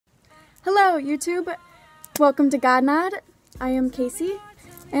Hello YouTube! Welcome to God Nod. I am Casey,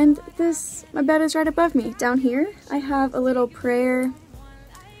 and my bed is right above me. Down here I have a little prayer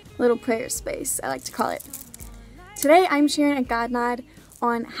space, I like to call it. Today I'm sharing a God Nod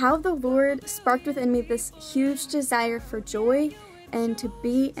on how the Lord sparked within me this huge desire for joy and to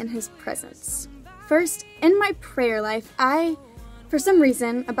be in His presence. First, in my prayer life, for some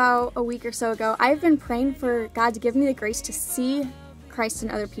reason, about a week or so ago, I've been praying for God to give me the grace to see Christ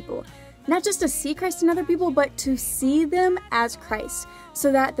in other people. Not just to see Christ in other people, but to see them as Christ,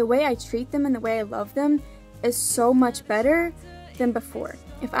 so that the way I treat them and the way I love them is so much better than before.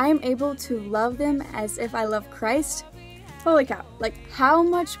 If I am able to love them as if I love Christ, holy cow, like how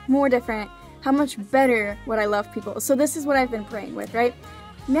much more different, how much better would I love people? So this is what I've been praying with, right?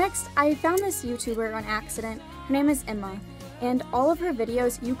 Next, I found this YouTuber on accident. Her name is Emma, and all of her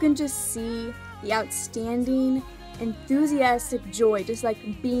videos, you can just see the outstanding, enthusiastic joy just like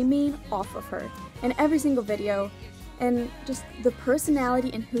beaming off of her in every single video, and just the personality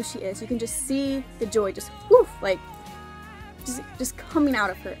and who she is. You can just see the joy just woof, like just coming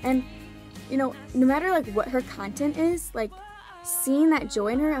out of her. And you know, no matter like what her content is, like seeing that joy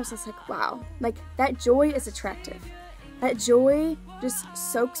in her, I was just like, wow, like that joy is attractive. That joy just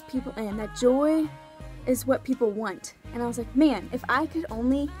soaks people in. That joy is what people want. And I was like, man, if I could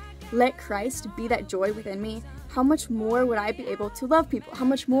only let Christ be that joy within me, how much more would I be able to love people? How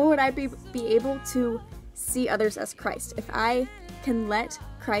much more would I be able to see others as Christ if I can let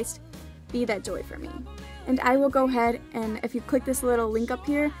Christ be that joy for me? And I will go ahead, and if you click this little link up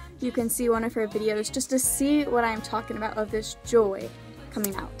here, you can see one of her videos just to see what I'm talking about of this joy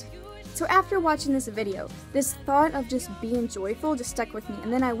coming out. So after watching this video, this thought of just being joyful just stuck with me.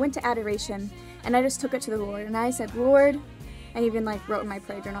 And then I went to adoration, and I just took it to the Lord, and I said, Lord, and even like wrote in my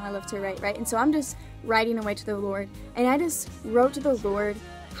prayer journal, I love to write, right? And so I'm just writing away to the Lord, and I just wrote to the Lord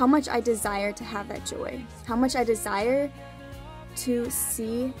how much I desire to have that joy, how much I desire to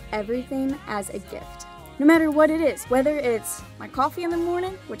see everything as a gift. No matter what it is, whether it's my coffee in the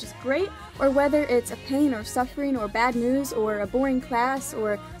morning, which is great, or whether it's a pain or suffering or bad news or a boring class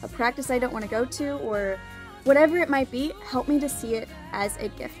or a practice I don't want to go to, or whatever it might be, help me to see it as a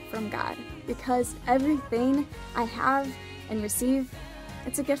gift from God. Because everything I have and receive,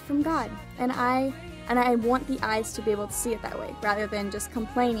 it's a gift from God. And I want the eyes to be able to see it that way, rather than just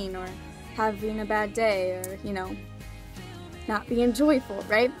complaining or having a bad day or, you know, not being joyful,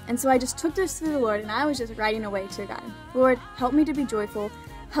 right? And so I just took this to the Lord, and I was just writing away to God. Lord, help me to be joyful.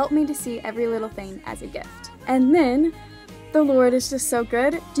 Help me to see every little thing as a gift. And then the Lord is just so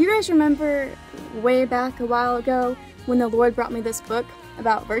good. Do you guys remember way back a while ago when the Lord brought me this book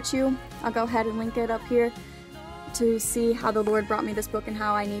about virtue? I'll go ahead and link it up here to see how the Lord brought me this book and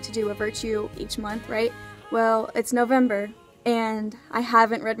how I need to do a virtue each month, right? Well, it's November, and I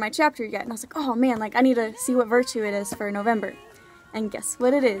haven't read my chapter yet, and I was like, oh man, like I need to see what virtue it is for November. And guess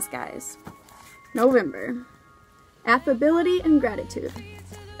what it is, guys? November. Affability and gratitude.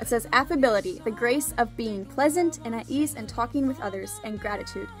 It says affability, the grace of being pleasant and at ease and talking with others, and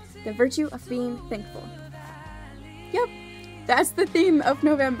gratitude, the virtue of being thankful. Yep, that's the theme of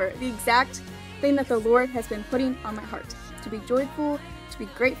November, the exact thing that the Lord has been putting on my heart. To be joyful, to be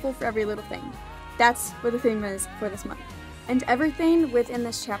grateful for every little thing. That's what the theme is for this month. And everything within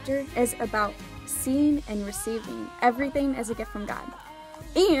this chapter is about seeing and receiving everything as a gift from God.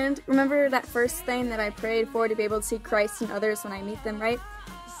 And remember that first thing that I prayed for, to be able to see Christ in others when I meet them, right?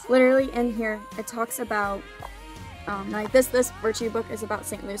 Literally in here, it talks about, like this virtue book is about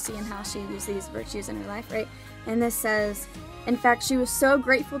St. Lucy and how she used these virtues in her life, right? And this says, in fact, she was so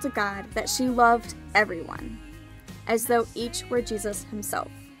grateful to God that she loved everyone, as though each were Jesus himself.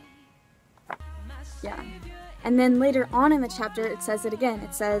 Yeah. And then later on in the chapter, it says it again.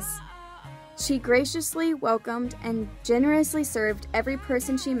 It says, she graciously welcomed and generously served every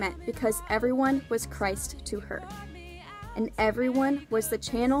person she met, because everyone was Christ to her. And everyone was the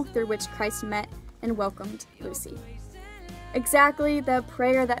channel through which Christ met and welcomed Lucy. Exactly the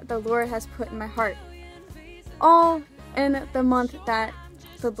prayer that the Lord has put in my heart, all in the month that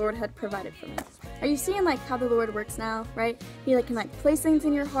the Lord had provided for me. Are you seeing like how the Lord works now, right? He like can like place things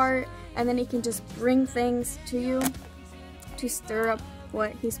in your heart, and then he can just bring things to you to stir up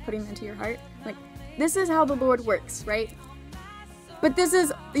what he's putting into your heart. Like, this is how the Lord works, right? But this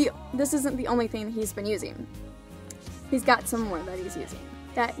isn't the only thing he's been using. He's got some more that he's using.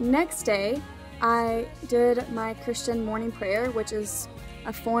 That next day, I did my Christian morning prayer, which is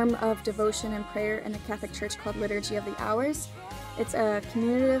a form of devotion and prayer in the Catholic Church called Liturgy of the Hours. It's a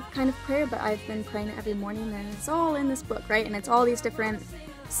communicative kind of prayer, but I've been praying it every morning, and it's all in this book, right? And it's all these different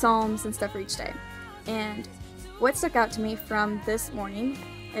psalms and stuff for each day. And what stuck out to me from this morning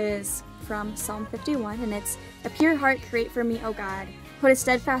is from Psalm 51, and it's, "A pure heart create for me, O God. Put a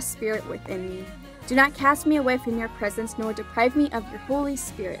steadfast spirit within me. Do not cast me away from your presence, nor deprive me of your Holy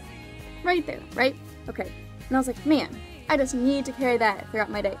Spirit." Right there, right? Okay. And I was like, man, I just need to carry that throughout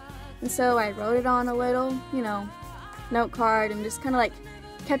my day. And so I wrote it on a little, note card and just kind of like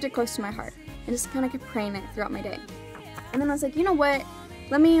kept it close to my heart and just kind of kept praying it throughout my day. And then I was like, you know what?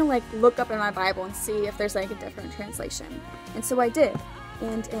 Let me like look up in my Bible and see if there's like a different translation. And so I did.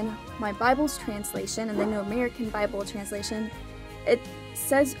 And in my Bible's translation, and the New American Bible translation, it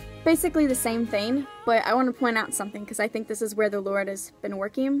says basically the same thing, but I want to point out something because I think this is where the Lord has been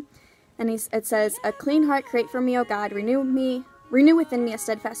working. And it says, "A clean heart create for me, O God, renew within me a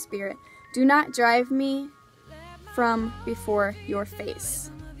steadfast spirit. Do not drive me from before your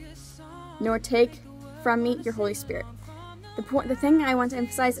face, nor take from me your Holy Spirit." The thing I want to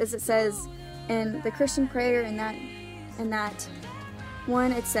emphasize is it says in the Christian prayer in that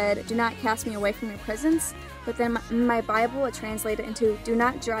one, it said, "Do not cast me away from your presence," but then in my Bible it translated into, "Do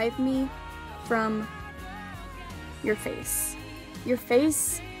not drive me from your face." Your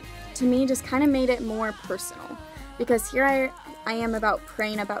face, to me, just kind of made it more personal, because here I am about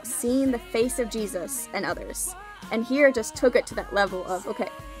praying about seeing the face of Jesus and others. And here just took it to that level of, okay,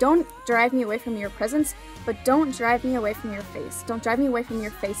 don't drive me away from your presence, but don't drive me away from your face. Don't drive me away from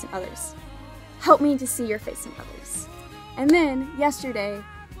your face and others. Help me to see your face and others. And then, yesterday,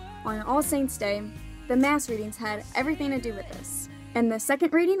 on All Saints' Day, the Mass readings had everything to do with this. And the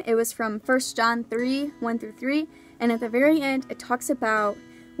second reading, it was from 1 John 3, 1-3, and at the very end, it talks about,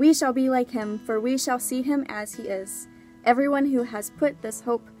 "We shall be like him, for we shall see him as he is. Everyone who has put this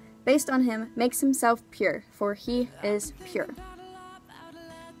hope based on him makes himself pure, for he is pure."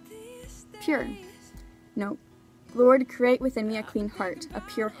 Pure. No. "Lord, create within me a clean heart, a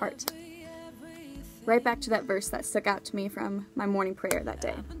pure heart." Right back to that verse that stuck out to me from my morning prayer that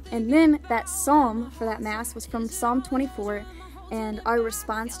day. And then that psalm for that Mass was from Psalm 24, and our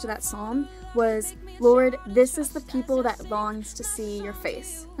response to that psalm was, "Lord, this is the people that longs to see your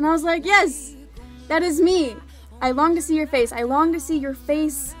face." And I was like, yes, that is me. I long to see your face. I long to see your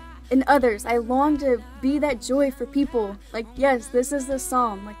face in others. I long to be that joy for people. Like, yes, this is the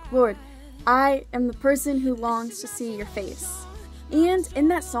psalm. Like, Lord, I am the person who longs to see your face. And in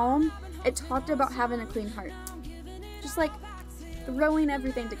that psalm, it talked about having a clean heart. Just like throwing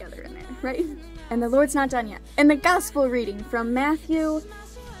everything together in there, right? And the Lord's not done yet. And the gospel reading from Matthew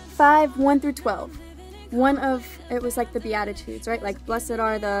 5, 1-12. It was like the Beatitudes, right? Like, blessed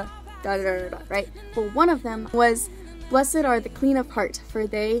are the da-da-da-da-da, right? But one of them was, "Blessed are the clean of heart, for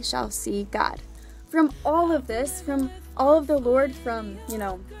they shall see God." From all of this, from all of the Lord, from,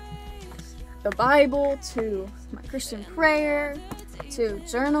 the Bible, to my Christian prayer, to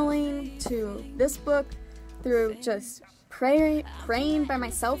journaling, to this book, through just praying by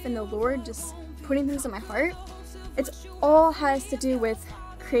myself and the Lord, just putting things in my heart, it all has to do with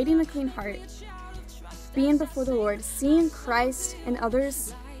creating a clean heart, being before the Lord, seeing Christ in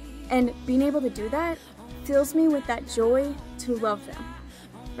others, and being able to do that fills me with that joy to love them,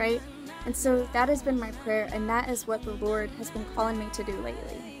 right? And so that has been my prayer, and that is what the Lord has been calling me to do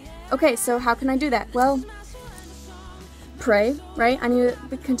lately. Okay, so how can I do that? Well, pray, right? I need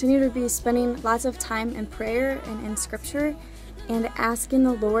to continue to be spending lots of time in prayer and in scripture and asking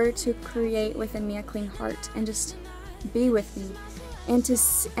the Lord to create within me a clean heart and just be with me, and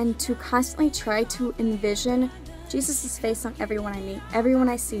to constantly try to envision Jesus' face on everyone I meet, everyone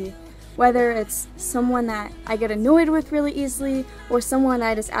I see, whether it's someone that I get annoyed with really easily or someone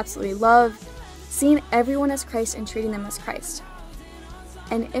that I just absolutely love, seeing everyone as Christ and treating them as Christ.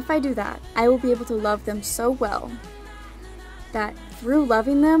 And if I do that, I will be able to love them so well that through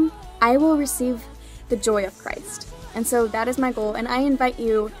loving them, I will receive the joy of Christ. And so that is my goal, and I invite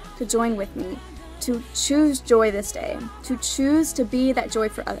you to join with me, to choose joy this day, to choose to be that joy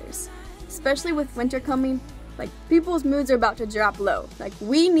for others. Especially with winter coming, like, people's moods are about to drop low. Like,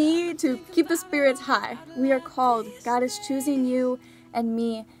 we need to keep the spirits high. We are called, God is choosing you and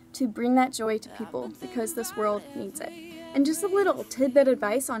me to bring that joy to people because this world needs it. And just a little tidbit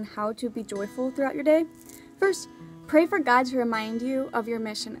advice on how to be joyful throughout your day. First, pray for God to remind you of your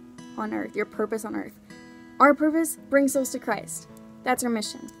mission on earth, your purpose on earth. Our purpose, bring souls to Christ. That's our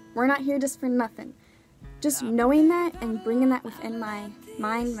mission. We're not here just for nothing. Just knowing that and bringing that within my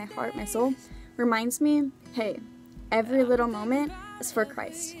mind, my heart, my soul, reminds me, hey, every little moment is for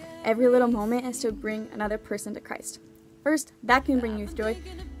Christ. Every little moment is to bring another person to Christ. First, that can bring you joy.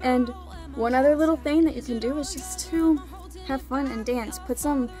 And one other little thing that you can do is just to have fun and dance. Put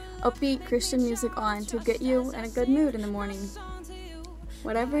some upbeat Christian music on to get you in a good mood in the morning.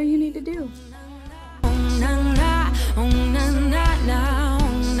 Whatever you need to do.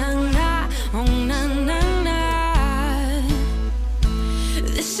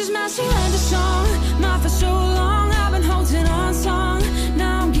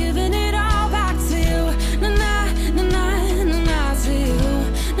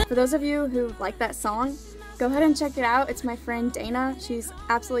 those of you who like that song, go ahead and check it out. It's my friend Dana. She's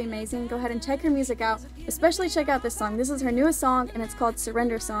absolutely amazing. Go ahead and check her music out. Especially check out this song. This is her newest song, and it's called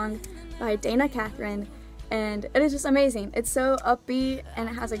Surrender Song by Dana Catherine. And it is just amazing. It's so upbeat, and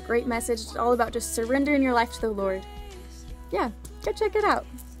it has a great message. It's all about just surrendering your life to the Lord. Yeah, go check it out.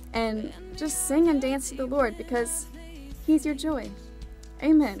 And just sing and dance to the Lord, because He's your joy.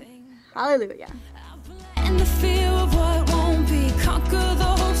 Amen. Hallelujah. And the fear of what won't be, conquer the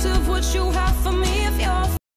hopes of what you have for me if you're